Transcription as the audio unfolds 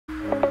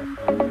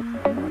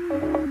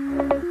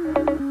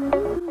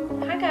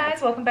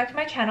welcome back to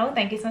my channel.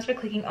 Thank you so much for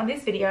clicking on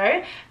this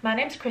video. My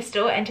name's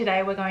Crystal and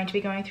today we're going to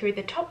be going through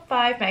the top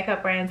 5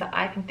 makeup brands that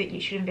I think that you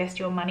should invest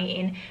your money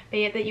in,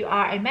 be it that you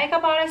are a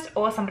makeup artist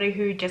or somebody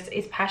who just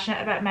is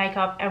passionate about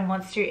makeup and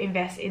wants to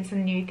invest in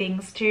some new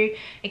things to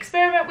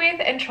experiment with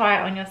and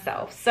try it on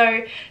yourself.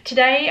 So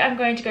today I'm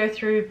going to go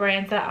through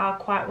brands that are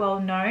quite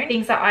well known,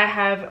 things that I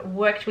have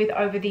worked with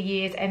over the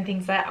years and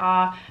things that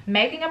are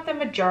making up the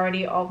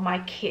majority of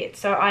my kit.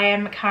 So I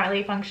am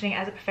currently functioning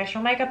as a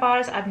professional makeup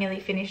artist. I've nearly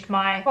finished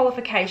my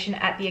qualification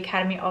at the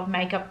Academy of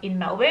Makeup in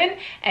Melbourne,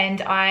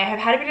 and I have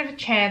had a bit of a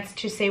chance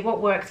to see what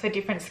works for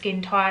different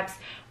skin types,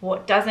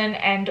 what doesn't,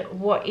 and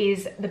what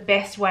is the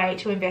best way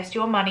to invest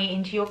your money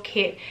into your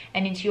kit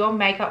and into your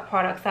makeup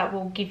products that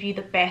will give you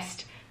the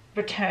best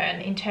return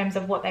in terms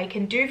of what they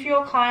can do for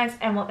your clients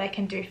and what they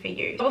can do for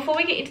you. Before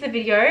we get into the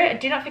video,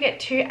 do not forget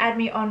to add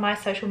me on my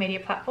social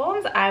media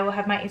platforms. I will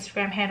have my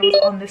Instagram handles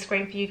on the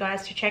screen for you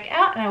guys to check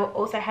out, and I will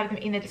also have them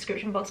in the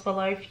description box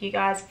below for you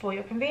guys for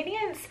your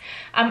convenience.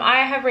 I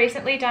have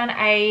recently done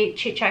a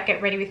chit chat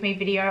get ready with me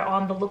video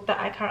on the look that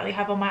I currently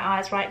have on my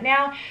eyes right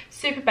now.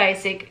 Super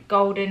basic,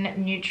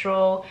 golden,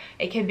 neutral.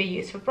 It can be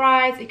used for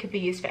brides, it could be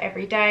used for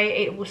every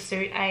day. It will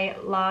suit a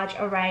large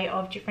array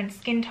of different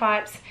skin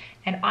types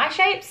and eye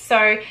shapes,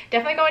 so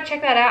definitely go and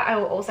check that out. I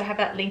will also have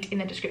that linked in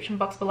the description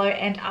box below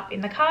and up in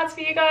the cards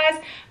for you guys.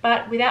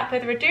 But without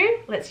further ado,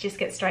 let's just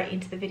get straight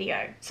into the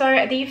video.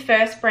 So the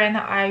first brand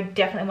that I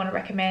definitely want to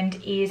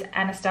recommend is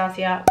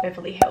Anastasia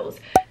Beverly Hills.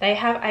 They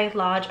have a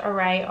large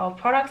array of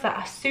products that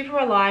are super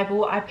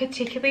reliable. I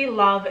particularly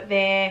love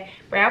their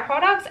brow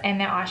products and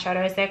their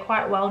eyeshadows. They're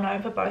quite well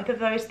known for both of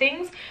those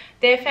things.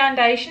 Their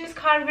foundation is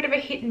kind of a bit of a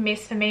hit and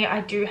miss for me.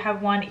 I do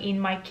have one in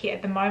my kit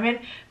at the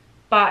moment,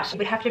 but it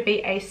would have to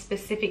be a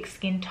specific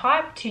skin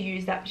type to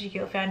use that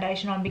particular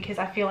foundation on, because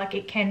I feel like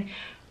it can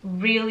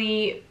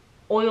really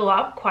oil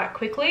up quite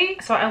quickly.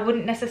 So I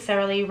wouldn't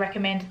necessarily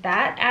recommend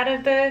that out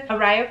of the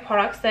array of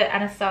products that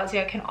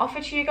Anastasia can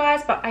offer to you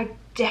guys, but I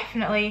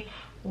definitely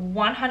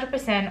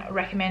 100%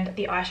 recommend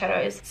the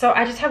eyeshadows. So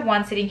I just have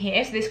one sitting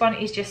here. So this one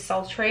is just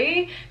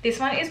sultry. This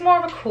one is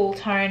more of a cool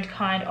toned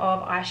kind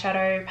of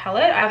eyeshadow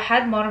palette. I've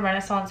had Modern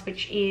Renaissance,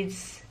 which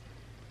is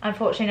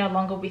unfortunately no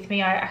longer with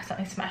me. I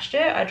accidentally smashed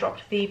it. I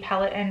dropped the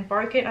palette and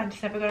broke it. I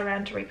just never got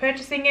around to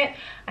repurchasing it.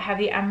 I have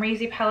the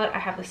Amrezy palette, I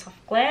have the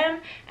Soft Glam,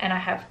 and I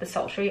have the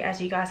Sultry,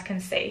 as you guys can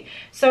see.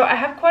 So I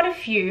have quite a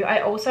few.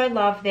 I also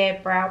love their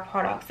brow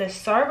products. They're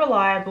so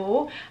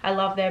reliable. I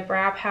love their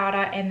brow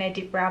powder and their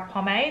dip brow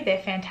pomade.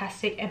 They're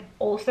fantastic. And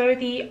also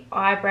the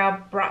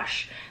eyebrow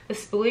brush. The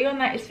spoolie on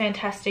that is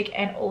fantastic,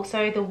 and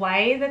also the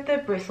way that the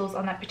bristles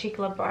on that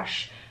particular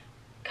brush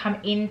come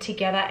in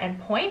together and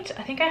point.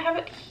 I think I have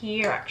it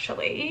here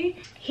actually.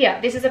 Here,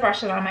 this is the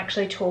brush that I'm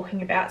actually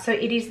talking about. So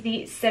it is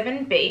the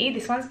 7B.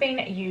 This one's been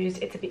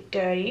used, it's a bit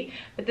dirty,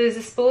 but there's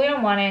a spoolie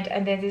on one end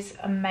and there's this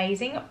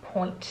amazing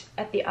point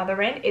at the other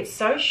end. It's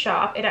so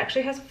sharp, it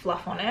actually has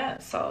fluff on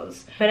it,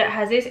 but it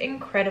has this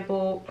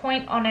incredible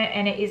point on it,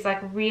 and it is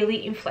like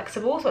really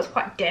inflexible, so it's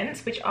quite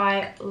dense, which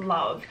I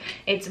love.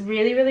 It's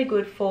really, really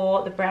good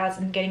for the brows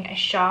and getting a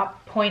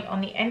sharp point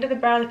on the end of the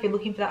brow if you're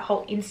looking for that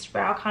whole insta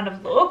brow kind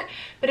of look.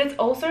 But it's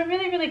also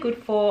really, really good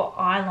for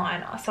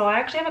eyeliner. So I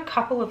actually have a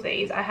couple of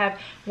these. I have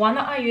one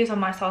that I use on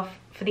myself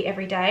for the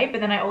everyday,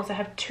 but then I also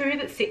have two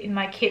that sit in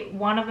my kit.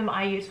 One of them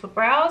I use for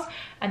brows,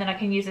 and then I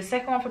can use the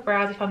second one for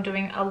brows if I'm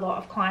doing a lot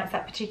of clients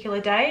that particular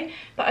day.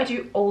 But I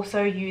do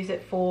also use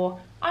it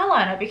for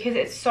eyeliner because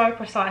it's so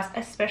precise,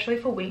 especially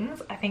for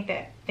wings. I think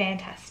they're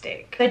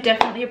fantastic. They're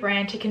definitely a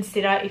brand to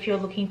consider if you're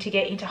looking to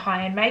get into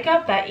high-end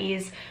makeup that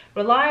is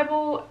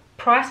reliable.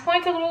 Price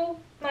point's a little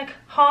like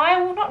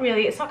high, well not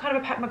really, it's not kind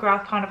of a Pat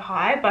McGrath kind of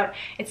high, but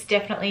it's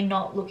definitely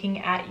not looking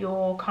at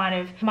your kind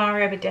of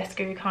Mario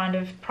Badescu kind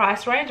of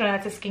price range. I know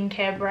that's a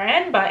skincare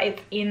brand, but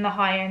it's in the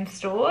high-end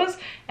stores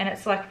and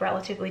it's like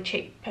relatively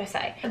cheap per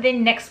se. The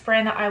next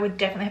brand that I would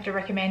definitely have to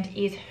recommend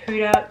is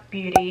Huda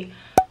Beauty.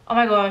 Oh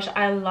my gosh,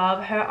 I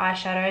love her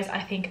eyeshadows. I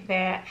think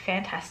they're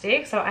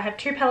fantastic. So I have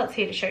two palettes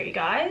here to show you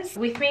guys.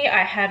 With me,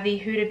 I have the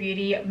Huda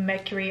Beauty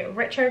Mercury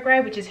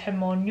Retrograde, which is her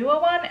more newer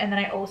one. And then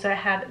I also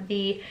have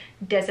the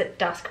Desert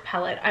Dusk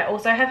palette. I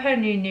also have her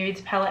new Nudes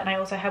palette, and I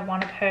also have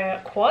one of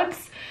her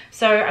quads.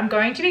 So I'm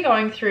going to be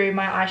going through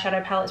my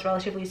eyeshadow palettes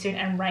relatively soon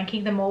and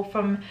ranking them all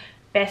from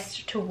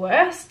best to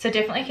worst. So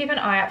definitely keep an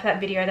eye out for that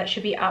video. That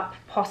should be up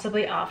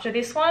possibly after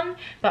this one,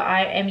 but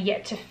I am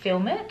yet to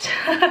film it.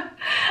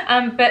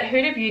 But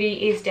Huda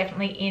Beauty is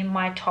definitely in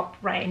my top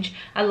range.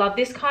 I love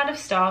this kind of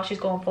style she's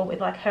gone for with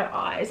like her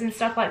eyes and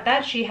stuff like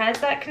that. She has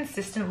that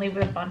consistently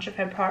with a bunch of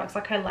her products,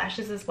 like her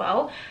lashes as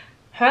well.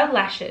 Her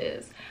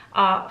lashes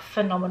are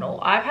phenomenal.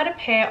 I've had a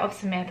pair of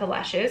Samantha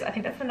lashes. I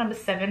think that's the number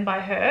 7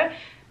 by her.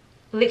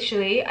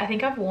 Literally, I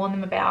think I've worn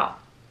them about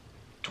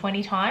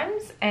 20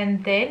 times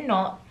and they're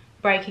not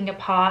breaking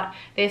apart.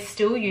 They're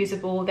still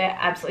usable. They're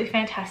absolutely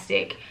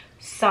fantastic.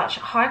 Such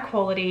high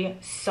quality,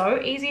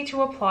 so easy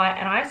to apply,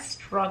 and I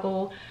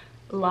struggle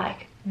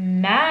like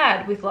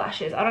mad with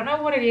lashes. I don't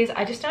know what it is.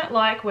 I just don't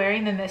like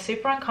wearing them. They're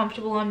super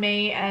uncomfortable on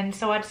me, and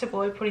so I just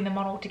avoid putting them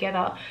on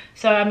altogether.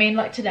 So I mean,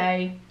 like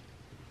today,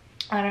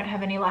 I don't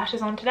have any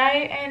lashes on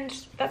today, and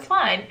that's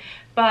fine.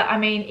 But I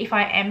mean, if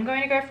I am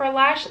going to go for a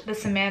lash, the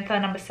Samantha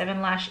No.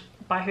 7 lash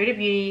by Huda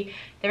Beauty,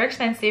 they're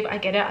expensive, I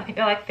get it. I think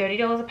they're like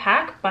 $30 a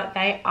pack, but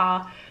they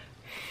are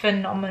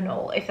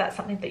phenomenal if that's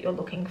something that you're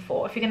looking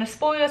for. If you're going to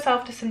spoil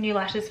yourself to some new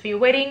lashes for your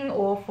wedding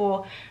or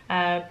for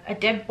a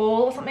Deb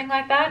ball or something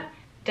like that,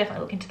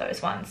 definitely look into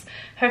those ones.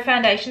 Her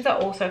foundations are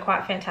also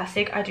quite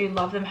fantastic. I do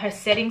love them. Her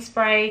setting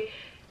spray,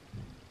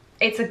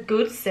 it's a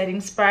good setting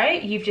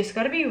spray. You've just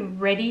got to be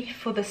ready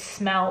for the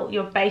smell.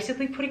 You're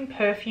basically putting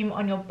perfume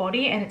on your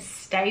body and it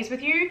stays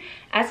with you.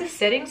 As a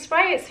setting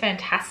spray, it's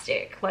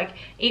fantastic. Like,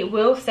 it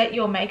will set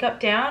your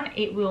makeup down.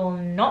 It will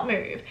not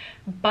move,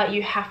 but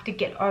you have to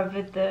get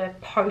over the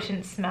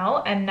potent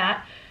smell, and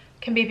that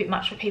can be a bit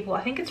much for people.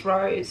 I think it's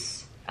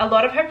rose. A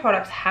lot of her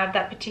products have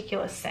that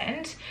particular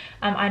scent.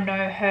 I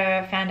know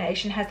her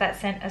foundation has that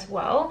scent as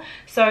well.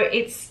 So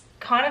it's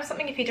kind of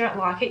something, if you don't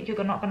like it,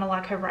 you're not going to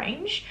like her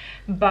range,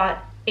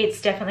 but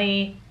it's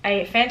definitely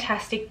a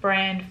fantastic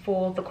brand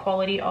for the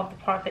quality of the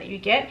product that you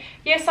get.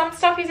 Yeah, some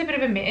stuff is a bit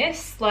of a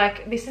miss.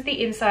 Like, this is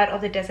the inside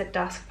of the Desert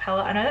Dusk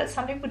palette. I know that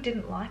some people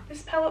didn't like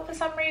this palette for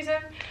some reason,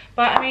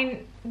 but I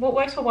mean, what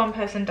works for one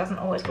person doesn't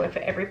always work for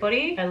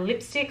everybody. Her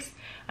lipsticks,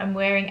 I'm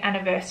wearing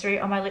Anniversary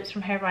on my lips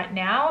from her right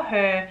now.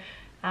 Her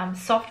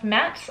soft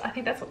mattes, I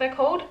think that's what they're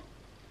called.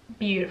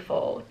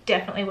 Beautiful,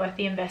 definitely worth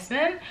the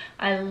investment.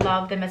 I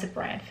love them as a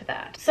brand for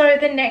that. So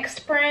the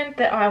next brand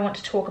that I want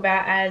to talk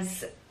about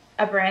as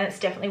a brand that's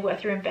definitely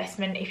worth your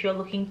investment if you're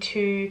looking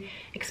to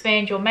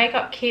expand your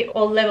makeup kit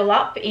or level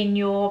up in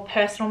your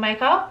personal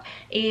makeup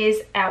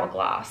is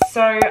Hourglass.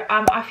 So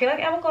I feel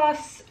like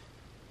Hourglass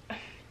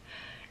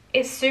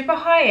is super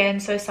high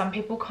end, so some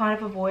people kind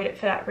of avoid it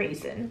for that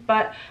reason,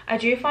 but I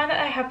do find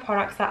that they have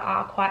products that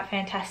are quite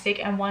fantastic,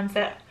 and ones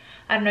that,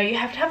 I don't know, you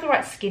have to have the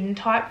right skin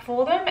type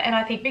for them. And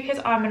I think because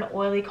I'm an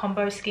oily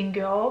combo skin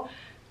girl,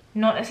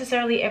 not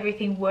necessarily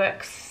everything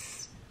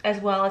works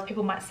as well as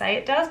people might say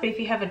it does, but if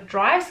you have a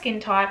dry skin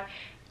type,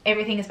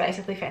 everything is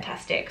basically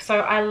fantastic. So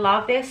I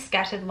love their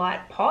scattered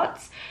light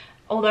pots.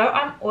 Although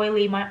I'm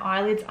oily, my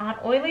eyelids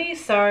aren't oily,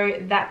 so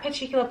that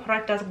particular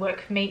product does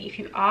work for me if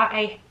you are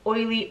a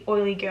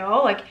oily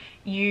girl, like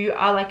you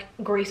are like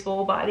grease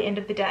ball by the end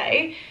of the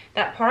day.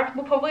 That product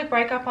will probably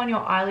break up on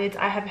your eyelids.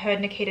 I have heard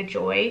Nakia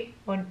Joy,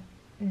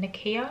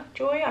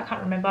 I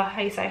can't remember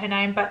how you say her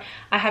name, but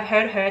I have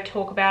heard her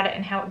talk about it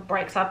and how it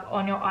breaks up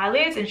on your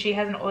eyelids, and she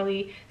has an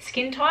oily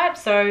skin type,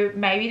 so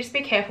maybe just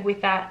be careful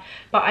with that.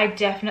 But I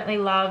definitely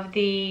love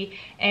the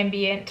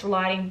ambient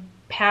lighting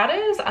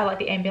powders. I like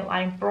the ambient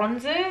lighting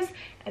bronzers,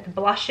 the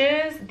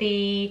blushes,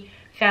 the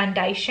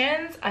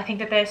foundations. I think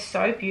that they're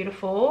so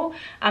beautiful.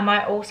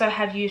 I also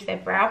have used their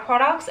brow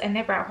products, and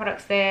their brow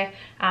products, their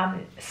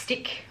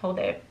stick or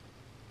their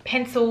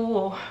pencil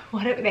or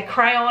whatever, their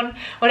crayon,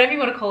 whatever you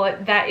want to call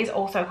it, that is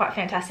also quite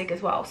fantastic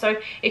as well. So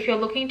if you're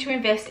looking to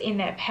invest in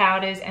their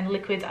powders and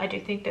liquids, I do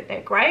think that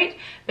they're great.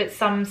 But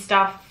some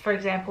stuff, for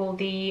example,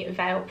 the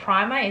Veil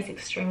Primer is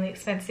extremely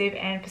expensive,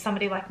 and for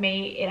somebody like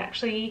me, it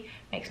actually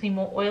makes me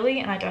more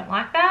oily, and I don't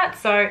like that.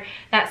 So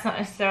that's not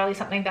necessarily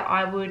something that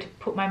I would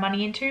put my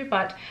money into,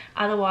 but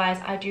otherwise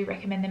I do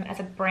recommend them as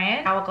a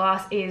brand.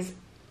 Hourglass is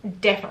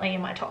definitely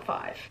in my top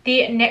 5.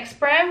 The next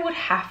brand would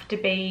have to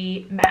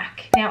be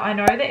MAC. Now, I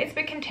know that it's a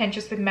bit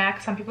contentious with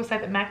MAC. Some people say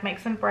that MAC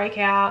makes them break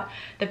out.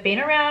 They've been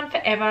around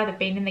forever. They've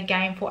been in the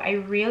game for a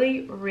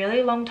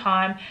really long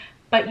time,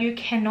 but you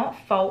cannot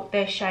fault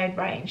their shade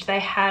range. They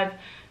have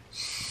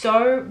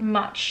so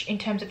much in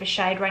terms of a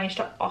shade range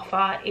to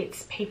offer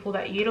its people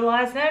that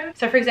utilize them.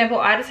 So for example,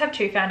 I just have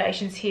 2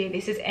 foundations here.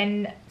 This is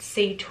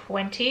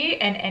NC20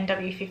 and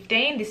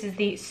NW15. This is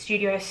the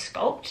Studio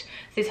Sculpt.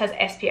 This has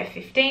SPF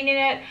 15 in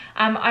it.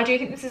 I do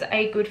think this is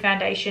a good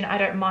foundation. I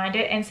don't mind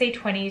it.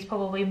 NC20 is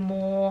probably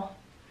more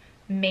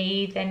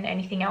me than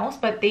anything else,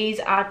 but these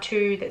are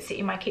 2 that sit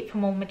in my kit for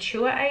more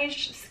mature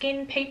aged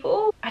skin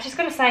people. I just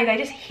gotta say, they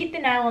just hit the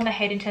nail on the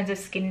head in terms of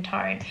skin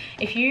tone.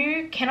 If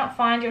you cannot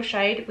find your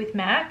shade with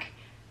MAC,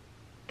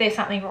 there's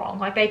something wrong.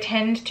 Like, they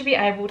tend to be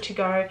able to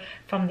go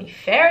from the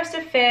fairest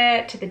of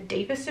fair to the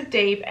deepest of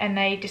deep, and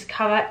they just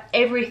cover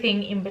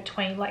everything in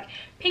between, like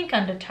pink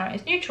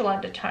undertones, neutral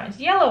undertones,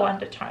 yellow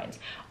undertones,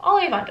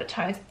 olive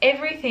undertones,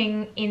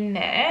 everything in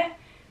there.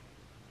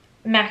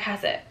 MAC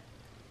has it.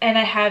 And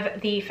they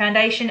have the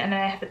foundation, and they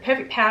have the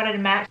perfect powder to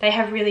match. They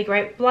have really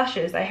great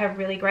blushes. They have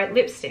really great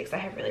lipsticks. They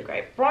have really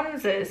great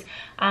bronzers.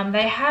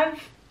 They have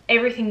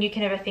everything you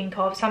can ever think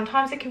of.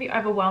 Sometimes it can be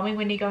overwhelming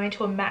when you go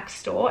into a MAC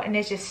store and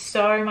there's just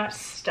so much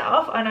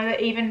stuff. I know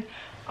that even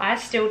I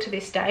still to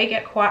this day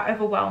get quite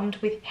overwhelmed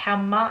with how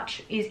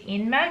much is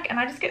in MAC, and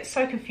I just get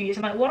so confused.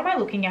 I'm like, what am I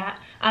looking at?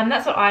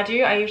 That's what I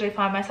do. I usually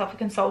find myself a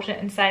consultant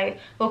and say,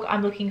 look,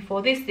 I'm looking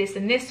for this, this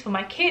and this for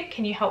my kit,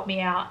 can you help me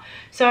out?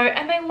 So,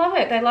 and they love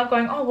it. They love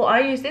going, oh well, I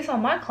use this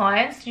on my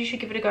clients, you should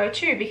give it a go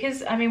too,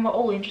 because I mean, we're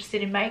all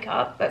interested in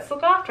makeup. Let's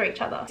look after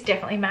each other. It's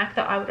definitely MAC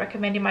that I would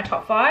recommend in my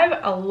top 5.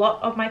 A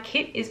lot of my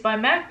kit is by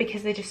MAC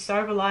because they're just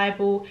so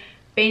reliable,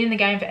 been in the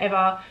game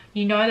forever,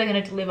 you know they're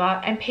going to deliver,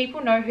 and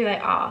people know who they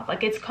are.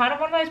 Like, it's kind of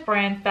one of those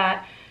brands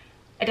that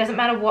it doesn't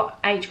matter what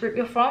age group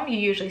you're from, you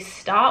usually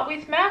start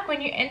with MAC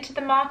when you enter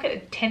the market.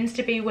 It tends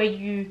to be where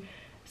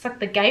it's like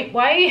the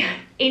gateway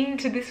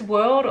into this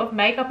world of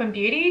makeup and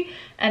beauty,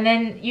 and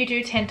then you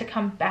do tend to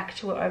come back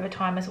to it over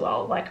time as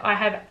well. Like, I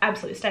have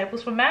absolute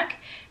staples from MAC.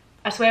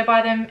 I swear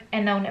by them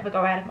and they'll never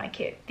go out of my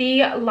kit.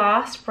 The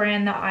last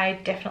brand that I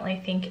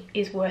definitely think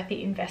is worth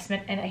the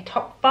investment and a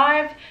top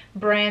 5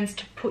 brands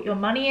to put your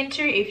money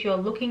into if you're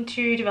looking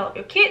to develop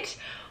your kit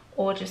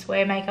or just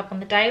wear makeup on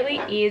the daily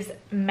is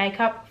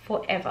Makeup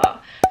Forever.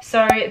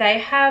 So they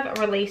have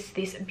released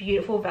this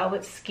beautiful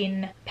velvet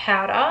skin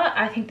powder.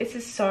 I think this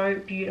is so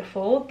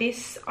beautiful.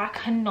 This, I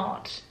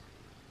cannot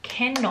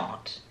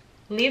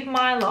live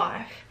my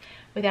life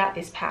without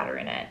this powder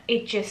in it.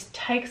 It just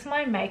takes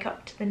my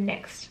makeup to the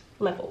next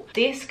level.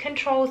 This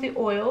controls the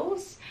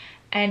oils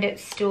and it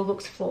still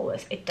looks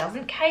flawless. It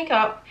doesn't cake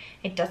up,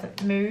 it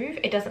doesn't move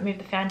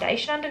the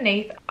foundation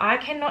underneath. I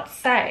cannot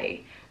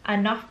say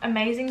enough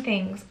amazing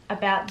things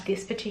about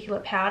this particular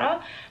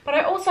powder, but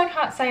I also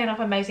can't say enough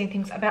amazing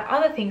things about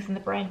other things in the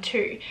brand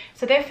too.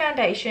 So their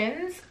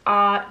foundations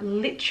are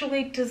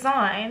literally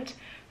designed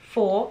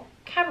for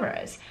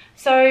cameras.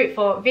 So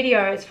for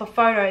videos, for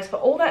photos, for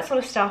all that sort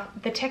of stuff,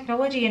 the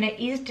technology in it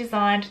is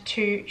designed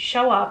to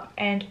show up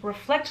and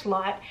reflect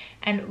light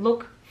and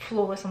look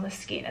flawless on the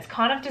skin. It's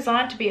kind of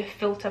designed to be a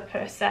filter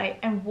per se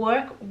and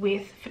work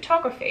with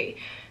photography.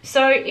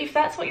 So if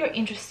that's what you're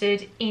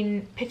interested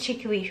in,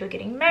 particularly if you're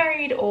getting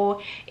married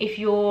or if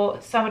you're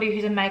somebody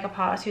who's a makeup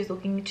artist who's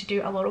looking to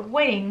do a lot of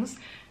weddings,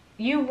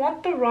 you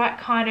want the right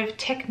kind of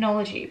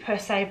technology per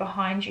se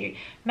behind you.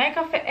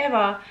 Makeup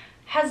Forever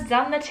has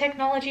done the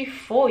technology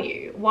for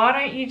you. Why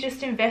don't you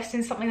just invest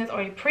in something that's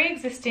already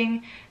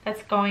pre-existing,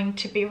 that's going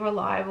to be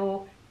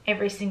reliable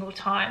every single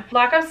time?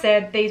 Like I've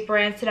said, these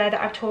brands today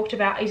that I've talked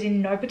about is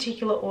in no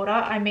particular order.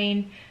 I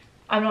mean,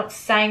 I'm not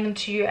saying them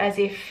to you as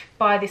if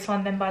buy this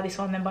one, then buy this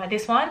one, then buy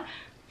this one.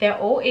 They're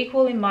all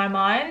equal in my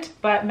mind,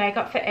 but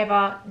Makeup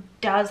Forever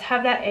does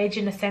have that edge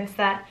in the sense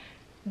that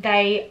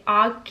they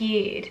are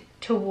geared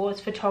towards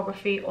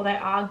photography, or they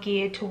are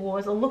geared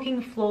towards looking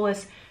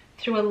flawless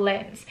through a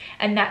lens.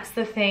 And that's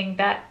the thing,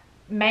 that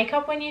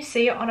makeup, when you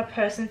see it on a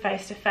person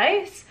face to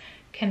face,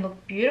 can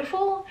look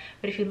beautiful,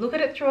 but if you look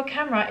at it through a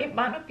camera, it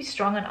might not be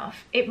strong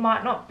enough, it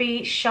might not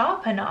be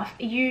sharp enough.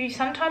 You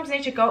sometimes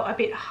need to go a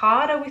bit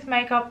harder with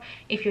makeup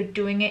if you're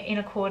doing it in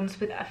accordance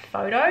with a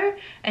photo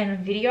and a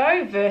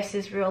video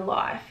versus real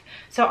life.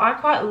 So I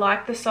quite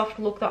like the soft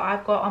look that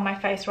I've got on my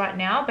face right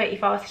now, but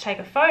if I was to take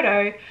a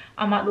photo,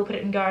 I might look at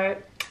it and go,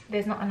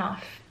 there's not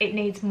enough, it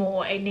needs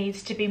more, it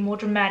needs to be more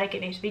dramatic,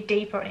 it needs to be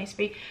deeper, it needs to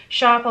be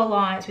sharper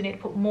lines, we need to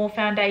put more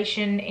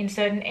foundation in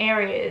certain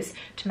areas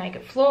to make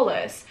it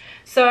flawless.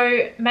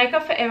 So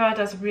Makeup Forever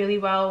does really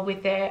well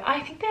with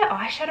I think their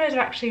eyeshadows are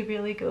actually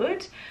really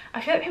good.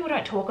 I feel like people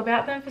don't talk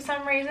about them for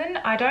some reason.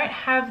 I don't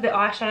have the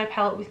eyeshadow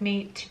palette with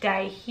me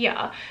today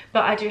here,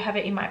 but I do have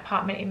it in my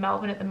apartment in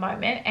Melbourne at the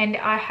moment, and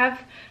I can't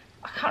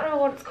remember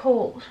what it's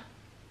called.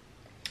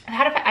 I've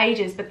had it for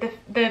ages, but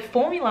the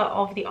formula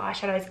of the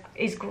eyeshadows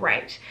is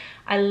great.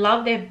 I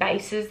love their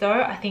bases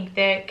though. I think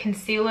their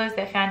concealers,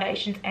 their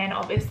foundations, and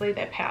obviously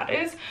their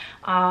powders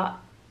are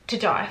to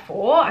die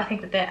for. I think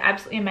that they're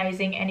absolutely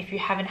amazing, and if you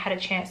haven't had a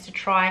chance to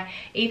try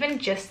even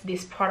just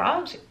this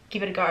product,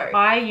 give it a go.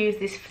 I use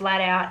this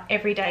flat out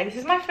every day. This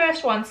is my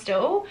first one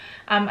still.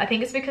 I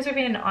think it's because we've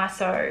been in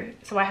ISO,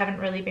 so I haven't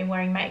really been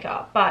wearing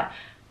makeup, but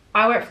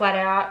I wear it flat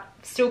out.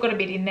 Still got a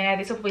bit in there.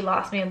 This will probably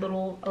last me a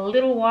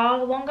little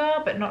while longer,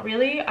 but not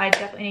really. I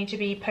definitely need to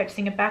be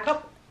purchasing a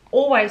backup.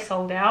 Always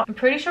sold out. I'm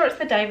pretty sure it's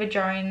the David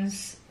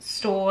Jones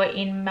store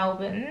in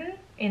Melbourne,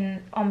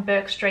 on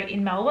Burke Street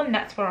in Melbourne.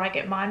 That's where I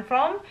get mine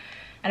from.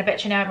 And I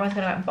bet you now everyone's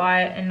going to go and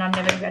buy it and I'm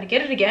never going to be able to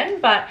get it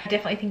again. But I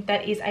definitely think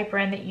that is a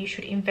brand that you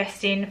should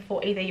invest in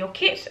for either your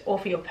kit or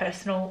for your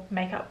personal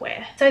makeup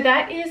wear. So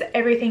that is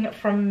everything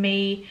from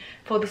me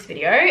for this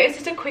video. It's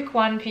just a quick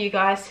one for you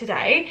guys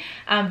today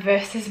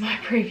versus my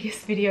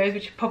previous videos,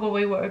 which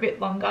probably were a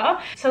bit longer.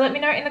 So let me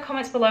know in the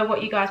comments below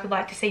what you guys would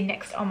like to see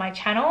next on my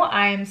channel.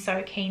 I am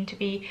so keen to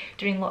be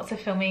doing lots of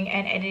filming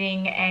and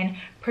editing and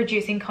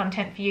producing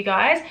content for you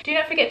guys. Do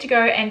not forget to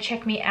go and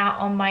check me out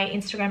on my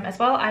Instagram as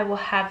well. I will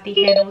have the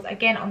handles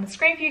again on the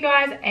screen for you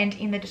guys and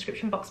in the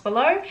description box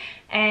below.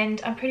 And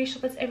I'm pretty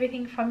sure that's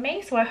everything from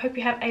me. So I hope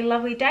you have a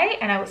lovely day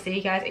and I will see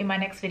you guys in my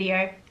next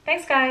video.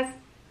 Thanks guys.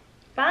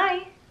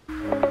 Bye.